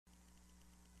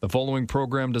The following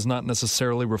program does not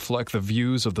necessarily reflect the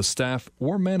views of the staff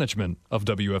or management of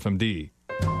WFMD.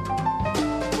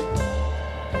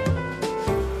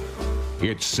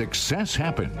 It's Success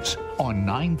Happens on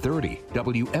 930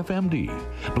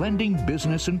 WFMD, blending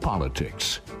business and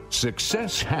politics.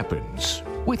 Success Happens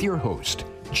with your host,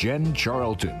 Jen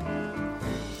Charlton.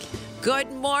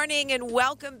 Good morning and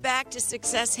welcome back to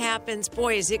Success Happens.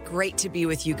 Boy, is it great to be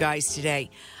with you guys today.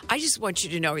 I just want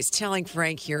you to know, I was telling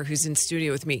Frank here, who's in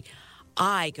studio with me,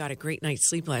 I got a great night's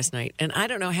sleep last night. And I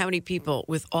don't know how many people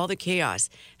with all the chaos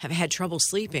have had trouble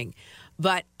sleeping,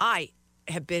 but I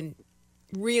have been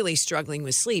really struggling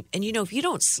with sleep. And you know, if you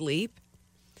don't sleep,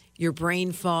 your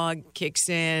brain fog kicks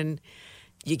in.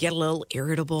 You get a little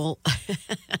irritable.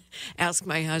 Ask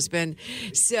my husband.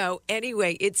 So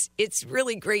anyway, it's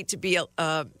really great to be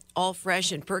all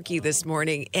fresh and perky this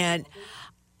morning. And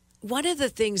one of the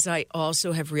things I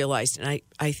also have realized, and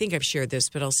I think I've shared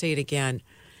this, but I'll say it again.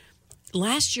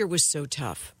 Last year was so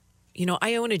tough. You know,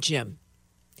 I own a gym.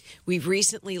 We've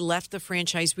recently left the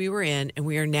franchise we were in, and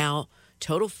we are now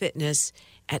Total Fitness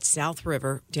at South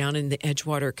River down in the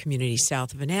Edgewater community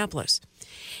south of Annapolis.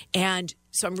 And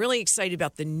so I'm really excited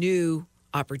about the new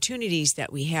opportunities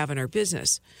that we have in our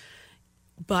business.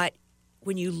 But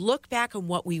when you look back on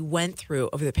what we went through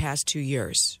over the past 2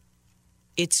 years,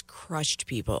 it's crushed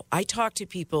people. I talk to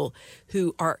people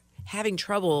who are having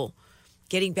trouble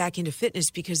getting back into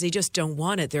fitness because they just don't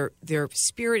want it. Their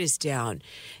spirit is down.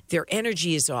 Their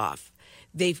energy is off.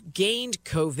 They've gained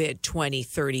COVID 20,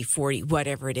 30, 40,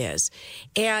 whatever it is.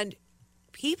 And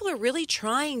people are really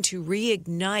trying to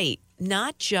reignite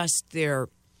not just their,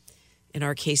 in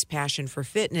our case, passion for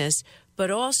fitness,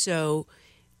 but also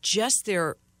just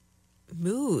their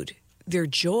mood, their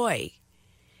joy,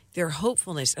 their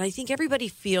hopefulness. And I think everybody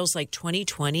feels like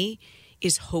 2020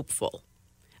 is hopeful.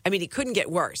 I mean, it couldn't get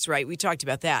worse, right? We talked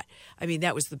about that. I mean,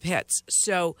 that was the pits.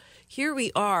 So here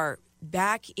we are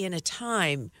back in a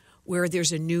time where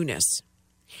there's a newness.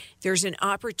 There's an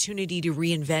opportunity to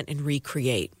reinvent and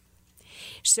recreate.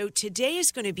 So today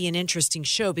is going to be an interesting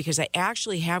show because I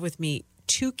actually have with me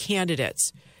two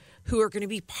candidates who are going to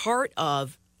be part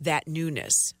of that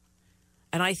newness.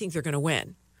 And I think they're going to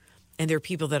win. And they're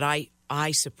people that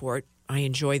I support. I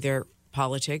enjoy their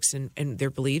politics and their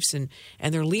beliefs and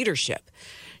their leadership.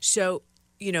 So,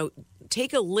 you know,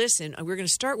 take a listen. We're going to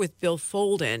start with Bill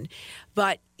Folden.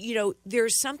 But, you know,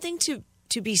 there's something to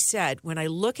be said when I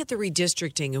look at the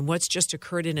redistricting and what's just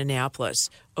occurred in Annapolis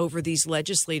over these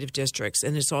legislative districts,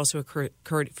 and it's also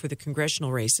occurred for the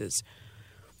congressional races.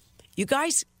 You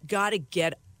guys got to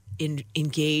get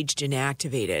engaged and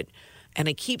activated. And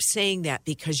I keep saying that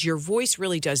because your voice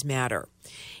really does matter.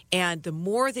 And the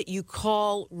more that you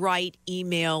call, write,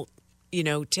 email, you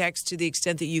know, text to the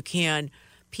extent that you can,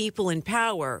 people in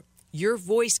power, your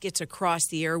voice gets across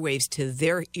the airwaves to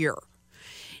their ear.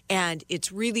 And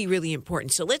it's really, really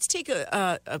important. So let's take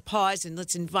a pause and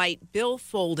let's invite Bill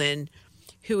Folden,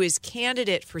 who is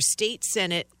candidate for state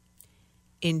senate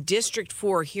in District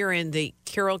 4 here in the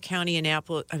Carroll County and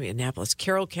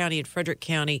Frederick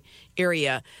County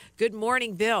area. Good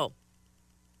morning, Bill.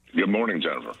 Good morning,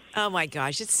 Jennifer. Oh, my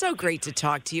gosh. It's so great to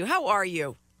talk to you. How are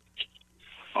you?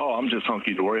 Oh, I'm just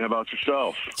hunky-dory. How about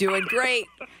yourself? Doing great.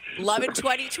 Loving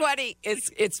 2020.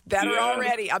 It's better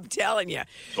already, I'm telling you.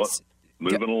 Well,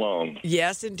 moving along.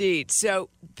 Yes, indeed. So,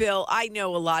 Bill, I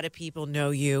know a lot of people know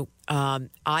you.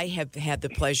 I have had the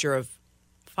pleasure of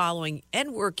following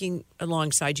and working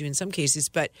alongside you in some cases,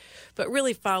 but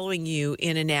really following you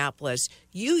in Annapolis.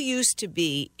 You used to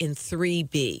be in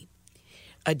 3B,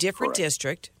 a different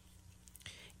district,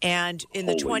 and in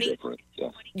the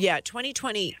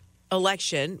 2020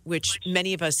 election, which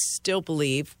many of us still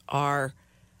believe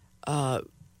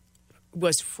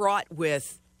was fraught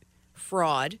with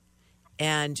fraud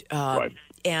and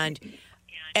and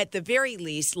at the very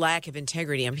least lack of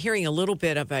integrity. I'm hearing a little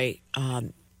bit of a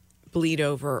bleed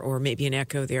over or maybe an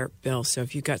echo there, Bill. So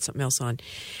if you've got something else on.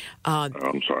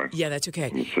 I'm sorry. Yeah, that's okay.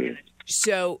 Let me see.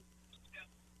 So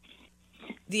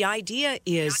the idea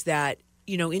is that,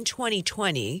 you know, in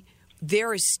 2020,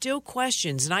 there is still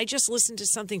questions. And I just listened to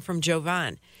something from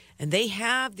Jovan, and they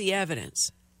have the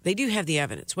evidence. They do have the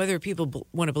evidence. Whether people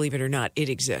want to believe it or not, it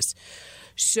exists.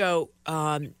 So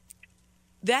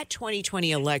that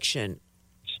 2020 election,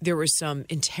 there were some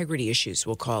integrity issues,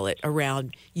 we'll call it,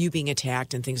 around you being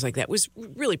attacked and things like that. It was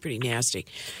really pretty nasty.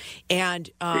 And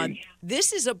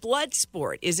this is a blood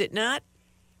sport, is it not?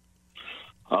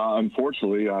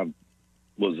 Unfortunately, I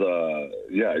was,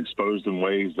 exposed in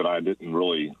ways that I didn't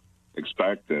really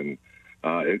expect. And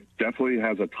it definitely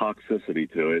has a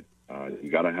toxicity to it.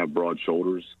 You got to have broad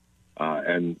shoulders.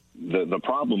 And the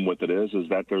problem with it is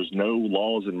that there's no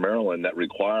laws in Maryland that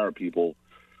require people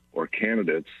or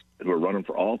candidates who are running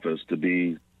for office to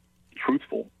be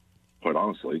truthful, quite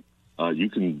honestly. You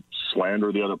can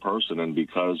slander the other person, and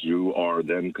because you are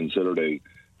then considered a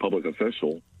public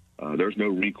official, there's no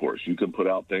recourse. You can put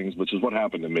out things, which is what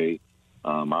happened to me.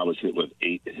 I was hit with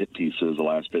 8 hit pieces the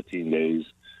last 15 days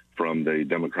from the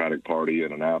Democratic Party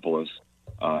in Annapolis,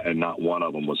 and not one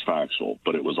of them was factual,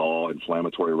 but it was all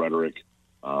inflammatory rhetoric.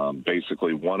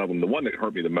 Basically, one of them, the one that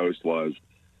hurt me the most was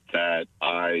that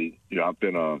I'm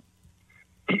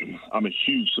a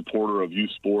huge supporter of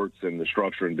youth sports and the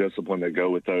structure and discipline that go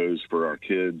with those for our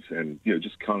kids, and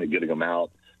just kind of getting them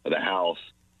out of the house.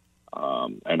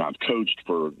 And I've coached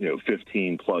for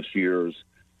 15 plus years,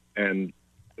 and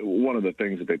one of the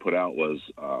things that they put out was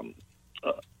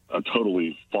a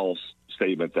totally false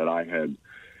statement that I had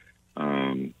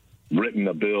written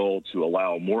a bill to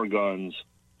allow more guns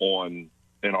in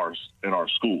our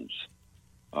schools.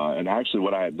 And actually,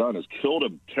 what I had done is killed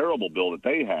a terrible bill that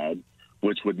they had,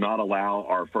 which would not allow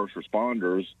our first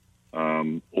responders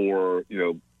or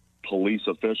police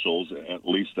officials, at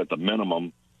least at the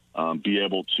minimum, be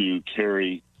able to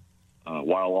carry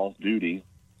while off duty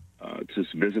to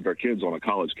visit their kids on a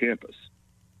college campus.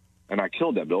 And I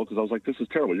killed that bill because I was like, this is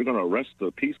terrible. You're going to arrest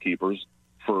the peacekeepers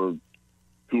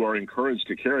who are encouraged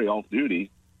to carry off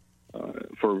duty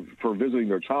for visiting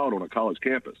their child on a college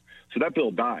campus. So that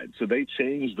bill died. So they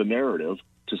changed the narrative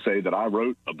to say that I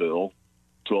wrote a bill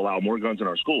to allow more guns in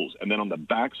our schools. And then on the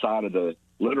back side of the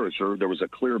literature, there was a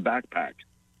clear backpack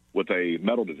with a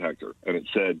metal detector. And it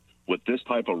said, with this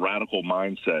type of radical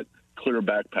mindset, clear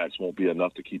backpacks won't be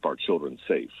enough to keep our children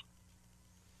safe.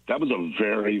 That was a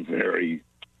very, very,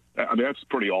 that's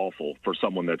pretty awful for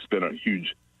someone that's been a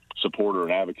huge supporter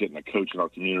and advocate and a coach in our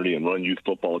community and run youth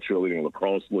football, cheerleading, and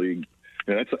lacrosse league.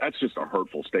 And that's just a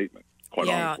hurtful statement, quite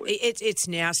honestly. Yeah, it's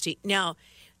nasty. Now,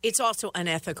 it's also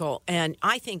unethical. And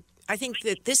I think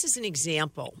that this is an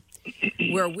example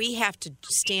where we have to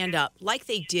stand up like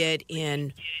they did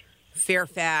in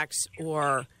Fairfax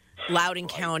or Loudoun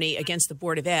County against the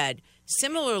Board of Ed.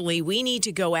 Similarly, we need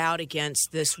to go out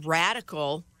against this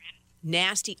radical,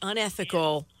 nasty,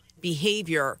 unethical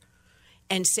behavior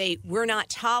and say, we're not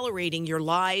tolerating your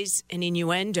lies and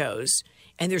innuendos,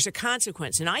 and there's a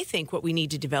consequence. And I think what we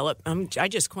need to develop, I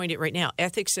just coined it right now,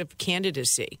 ethics of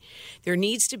candidacy. There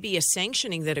needs to be a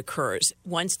sanctioning that occurs.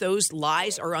 Once those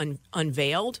lies are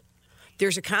unveiled,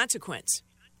 there's a consequence.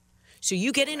 So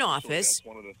you get in office. That's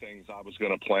one of the things I was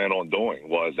going to plan on doing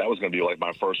was that was going to be like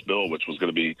my first bill, which was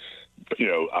going to be,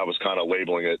 I was kind of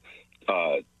labeling it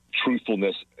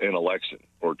truthfulness in election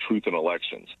or truth in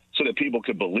elections so that people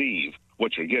could believe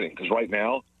what you're getting. Because right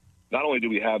now, not only do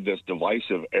we have this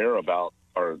divisive air about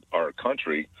our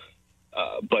country,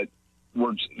 but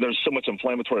there's so much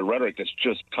inflammatory rhetoric that's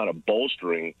just kind of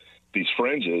bolstering these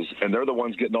fringes, and they're the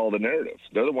ones getting all the narrative.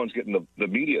 They're the ones getting the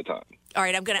media time. All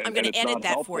right, I'm going to edit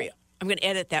that for you. I'm going to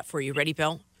edit that for you. Ready,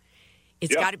 Bill?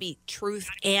 It's got to be truth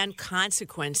and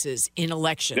consequences in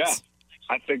elections. Yeah,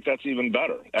 I think that's even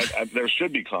better. There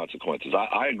should be consequences.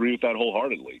 I agree with that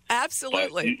wholeheartedly.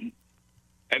 Absolutely.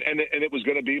 And it was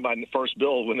going to be my first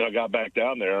bill when I got back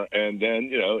down there, and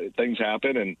then things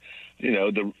happen, and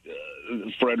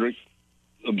Frederick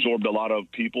absorbed a lot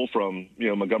of people from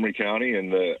Montgomery County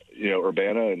and the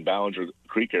Urbana and Ballinger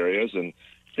Creek areas, and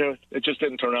it just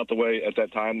didn't turn out the way at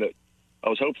that time that I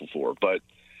was hopeful for. But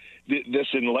this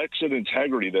election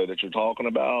integrity, though, that you're talking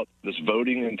about, this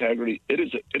voting integrity, it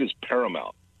is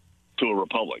paramount to a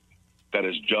republic that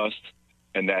is just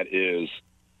and that is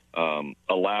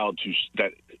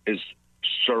that is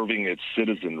serving its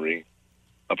citizenry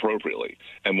appropriately.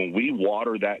 And when we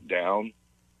water that down,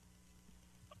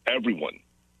 everyone,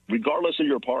 regardless of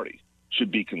your party,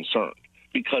 should be concerned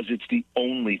because it's the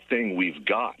only thing we've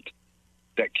got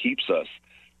that keeps us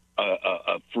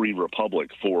a free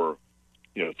republic for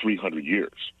 300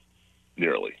 years,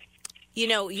 nearly.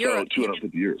 You're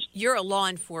 250 years. You're a law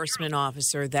enforcement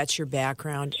officer. That's your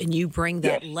background, and you bring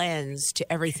that lens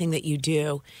to everything that you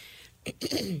do.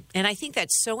 And I think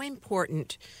that's so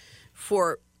important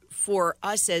for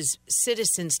us as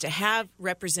citizens to have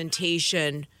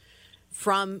representation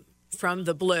from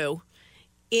the blue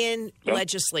in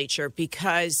legislature,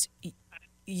 because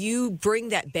you bring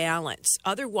that balance.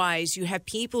 Otherwise, you have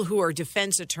people who are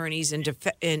defense attorneys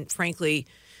and frankly,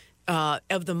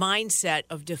 of the mindset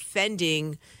of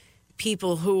defending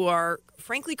people who are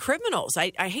frankly criminals.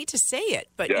 I hate to say it,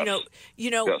 but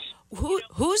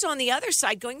who's on the other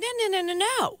side going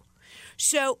no.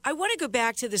 So I want to go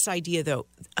back to this idea though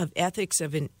of ethics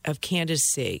of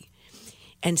candidacy,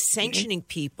 and sanctioning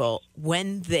people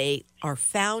when they are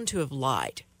found to have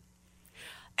lied,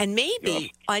 and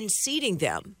maybe unseating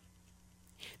them,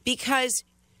 because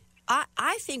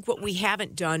I think what we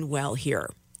haven't done well here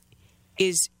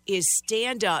is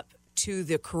stand up to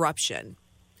the corruption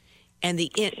and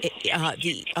the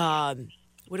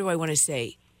what do I want to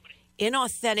say,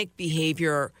 inauthentic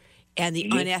behavior and the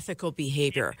unethical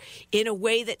behavior in a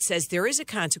way that says there is a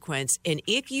consequence, and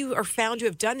if you are found to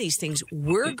have done these things,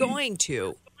 we're going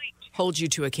to hold you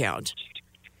to account.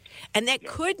 And that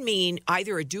could mean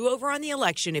either a do-over on the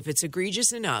election if it's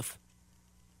egregious enough,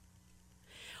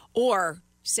 or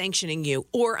sanctioning you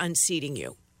or unseating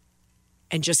you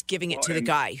and just giving it to the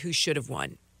guy who should have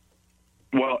won.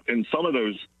 Well, in some of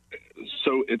those,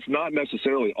 so it's not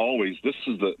necessarily always. This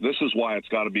is why it's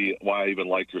got to be, why I even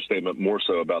like your statement more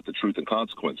so about the truth and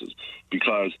consequences,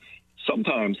 because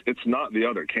sometimes it's not the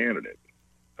other candidate.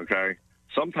 Okay,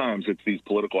 sometimes it's these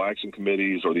political action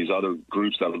committees or these other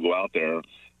groups that will go out there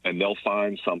and they'll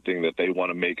find something that they want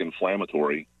to make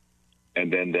inflammatory,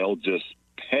 and then they'll just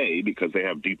pay, because they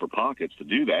have deeper pockets to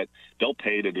do that. They'll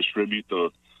pay to distribute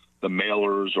the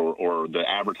mailers or the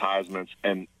advertisements,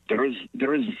 and there is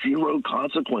zero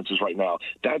consequences right now.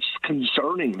 That's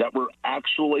concerning, that we're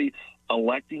actually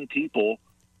electing people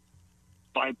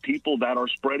by people that are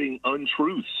spreading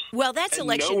untruths. Well, that's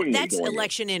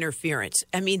election interference.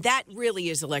 I mean, that really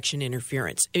is election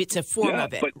interference. It's a form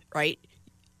of it, right?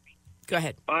 Go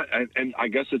ahead. And I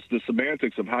guess it's the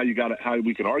semantics of how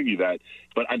we can argue that.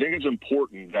 But I think it's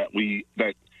important that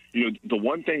the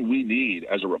one thing we need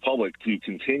as a republic to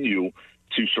continue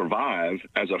to survive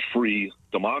as a free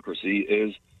democracy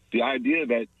is the idea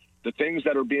that the things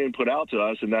that are being put out to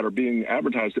us and that are being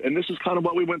advertised, and this is kind of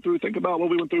what we went through. Think about what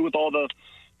we went through with all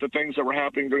the things that were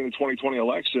happening during the 2020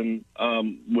 election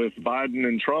with Biden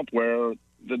and Trump, where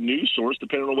the news source,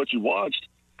 depending on what you watched,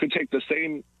 could take the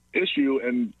same issue,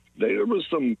 and there was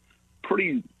some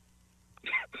pretty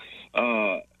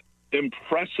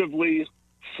impressively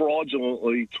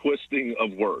fraudulently twisting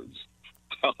of words.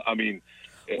 I mean,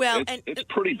 it's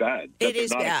pretty bad. It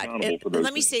is bad.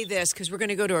 Let me say this, because we're going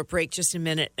to go to a break just a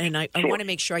minute, and I want to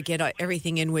make sure I get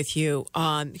everything in with you,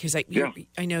 because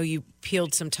I know you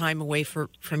peeled some time away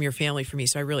from your family for me,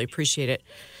 so I really appreciate it.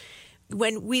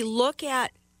 When we look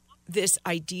at this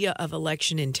idea of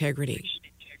election integrity,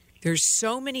 there's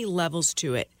so many levels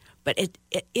to it, but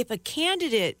if a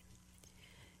candidate,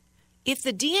 if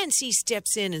the DNC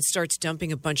steps in and starts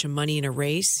dumping a bunch of money in a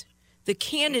race, the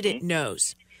candidate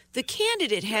knows. The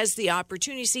candidate has the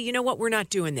opportunity to say, you know what, we're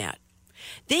not doing that.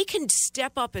 They can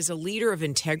step up as a leader of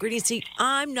integrity and say,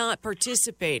 I'm not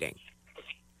participating.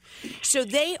 So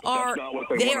they are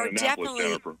definitely,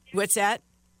 Jennifer. What's that?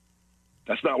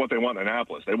 That's not what they want in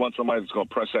Annapolis. They want somebody that's going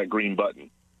to press that green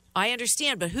button. I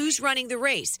understand, but who's running the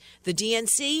race? The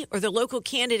DNC or the local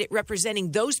candidate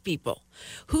representing those people?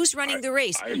 Who's running the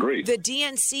race? I agree. The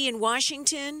DNC in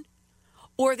Washington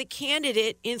or the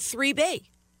candidate in 3B?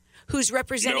 Who's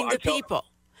representing the people?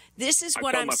 This is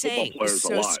what I'm saying.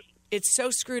 It's so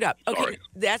screwed up. Okay, Sorry.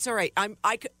 That's all right.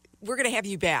 We're going to have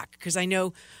you back, because I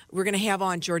know we're going to have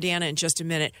on Jordana in just a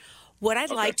minute. What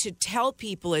I'd like to tell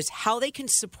people is how they can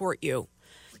support you.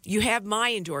 You have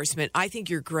my endorsement. I think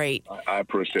you're great. I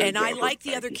appreciate it. And I like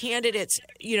the other candidates.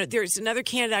 You know, there's another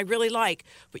candidate I really like,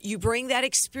 but you bring that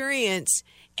experience,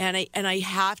 and I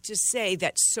have to say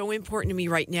that's so important to me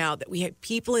right now, that we have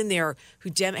people in there who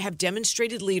have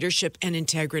demonstrated leadership and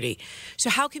integrity.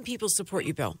 So how can people support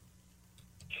you, Bill?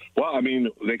 Well, I mean,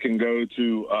 they can go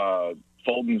to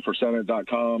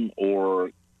FoldenForSenate.com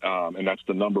and that's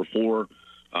the number 4.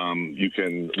 You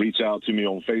can reach out to me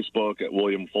on Facebook at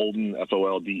William Folden,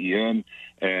 Folden,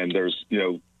 and there's,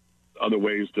 other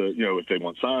ways to, if they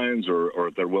want signs or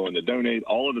if they're willing to donate.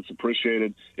 All of it's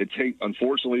appreciated.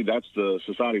 Unfortunately, that's the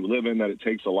society we live in, that it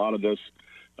takes a lot of this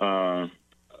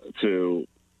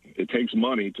it takes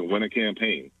money to win a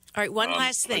campaign. All right, one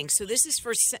last thing. So this is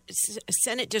for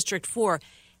Senate District 4.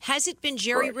 Has it been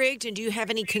jerry-rigged, and do you have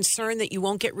any concern that you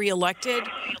won't get reelected?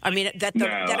 I mean, that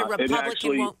a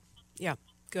Republican won't? Yeah,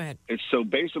 go ahead. So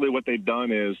basically what they've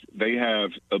done is they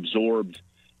have absorbed,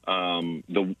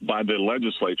 by the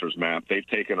legislature's map, they've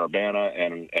taken Urbana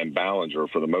and Ballinger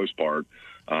for the most part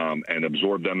and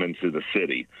absorbed them into the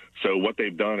city. So what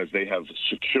they've done is they have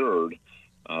secured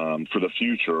for the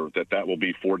future that will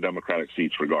be 4 Democratic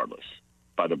seats regardless,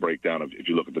 by the breakdown of, if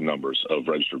you look at the numbers of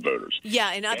registered voters.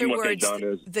 Yeah, in other words,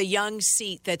 the Young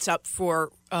seat that's up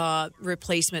for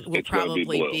replacement will It's gonna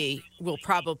be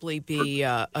probably be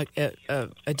a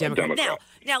Democrat.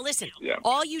 Now listen,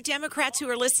 all you Democrats who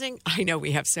are listening, I know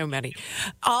we have so many.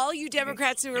 All you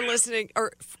Democrats who are listening,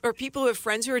 or people who have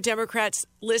friends who are Democrats,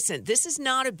 listen. This is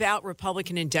not about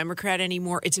Republican and Democrat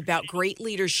anymore. It's about great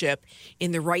leadership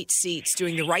in the right seats,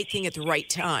 doing the right thing at the right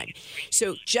time.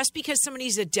 So just because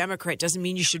somebody's a Democrat doesn't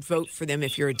mean you should vote for them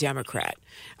if you're a Democrat.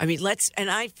 I mean, and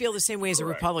I feel the same way as a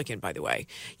Republican, by the way.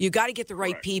 You got to get the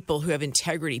right people who have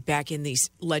integrity back in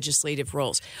these legislative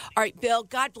roles. All right, Bill,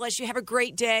 God bless you. Have a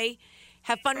great day.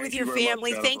 Have fun with your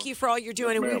family. Thank you for all you're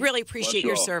doing, and we really appreciate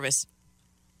your service.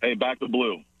 Hey, back the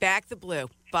blue. Back the blue.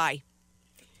 Bye.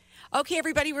 Okay,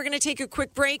 everybody, we're going to take a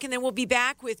quick break, and then we'll be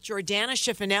back with Jordana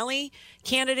Schiafinelli,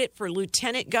 candidate for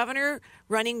lieutenant governor,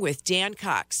 running with Dan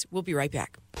Cox. We'll be right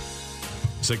back.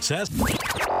 Success.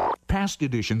 Past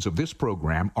editions of this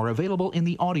program are available in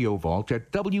the audio vault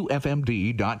at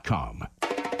WFMD.com.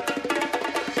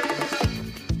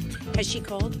 Has she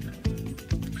called?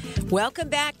 Welcome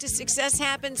back to Success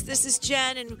Happens. This is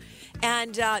Jen,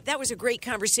 and that was a great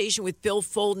conversation with Bill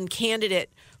Folden,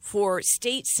 candidate for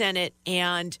state senate,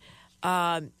 and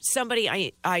somebody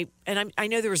I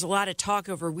know there was a lot of talk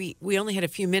over. We only had a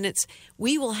few minutes.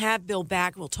 We will have Bill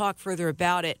back. We'll talk further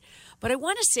about it. But I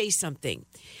want to say something.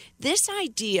 This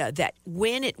idea that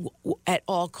win it at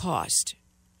all cost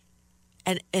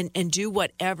and do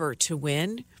whatever to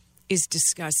win is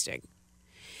disgusting.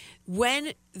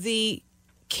 When the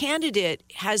candidate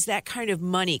has that kind of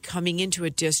money coming into a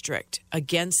district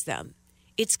against them,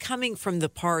 it's coming from the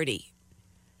party,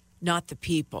 not the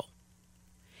people.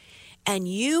 And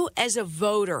you as a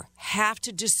voter have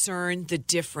to discern the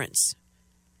difference.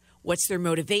 What's their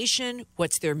motivation?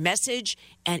 What's their message?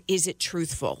 And is it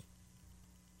truthful?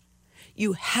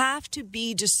 You have to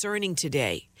be discerning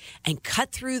today and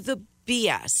cut through the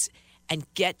BS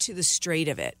and get to the straight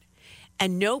of it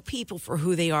and know people for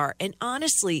who they are. And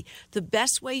honestly, the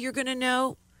best way you're going to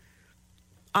know,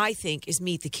 I think, is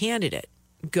meet the candidate.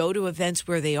 Go to events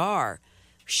where they are,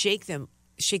 shake them,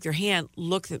 shake their hand,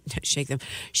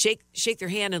 shake their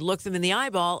hand and look them in the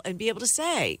eyeball and be able to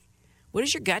say, what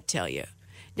does your gut tell you?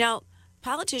 Now,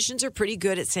 politicians are pretty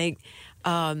good at saying,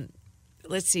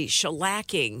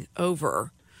 shellacking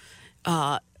over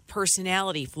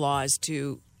personality flaws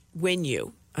to win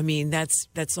you. I mean, that's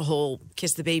the whole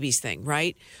kiss the babies thing,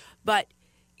 right? But,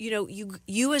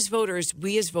 you as voters,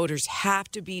 we as voters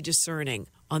have to be discerning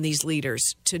on these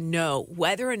leaders to know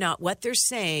whether or not what they're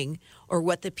saying or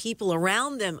what the people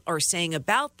around them are saying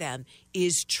about them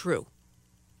is true.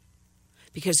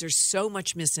 Because there's so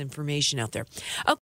much misinformation out there. Okay.